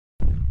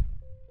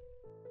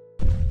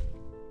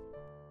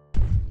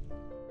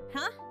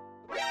Huh?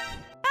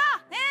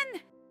 Ah,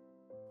 N!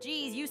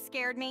 Geez, you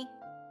scared me.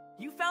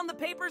 You found the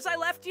papers I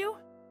left you?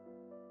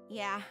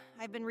 Yeah,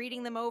 I've been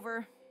reading them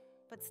over,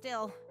 but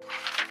still.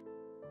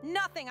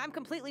 Nothing, I'm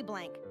completely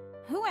blank.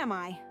 Who am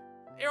I?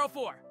 Arrow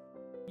 4,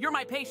 you're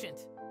my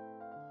patient.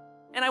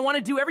 And I want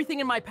to do everything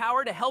in my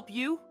power to help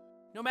you,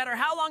 no matter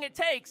how long it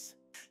takes.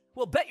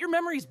 We'll bet your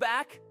memory's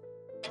back.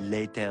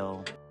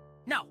 Later.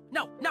 No,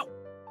 no, no!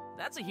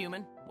 That's a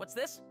human. What's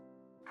this?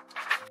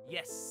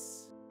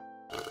 Yes.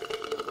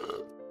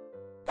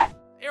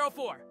 Arrow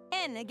 4.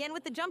 N, again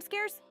with the jump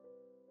scares?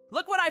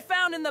 Look what I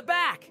found in the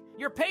back!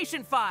 Your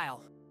patient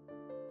file!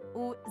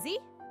 Uzi?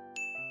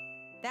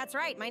 That's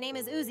right, my name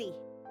is Uzi.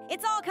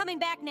 It's all coming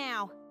back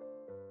now.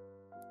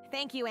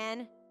 Thank you,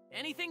 N.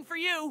 Anything for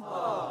you!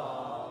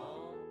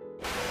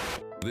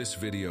 This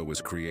video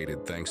was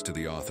created thanks to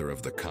the author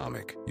of the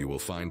comic. You will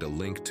find a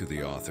link to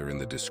the author in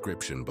the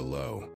description below.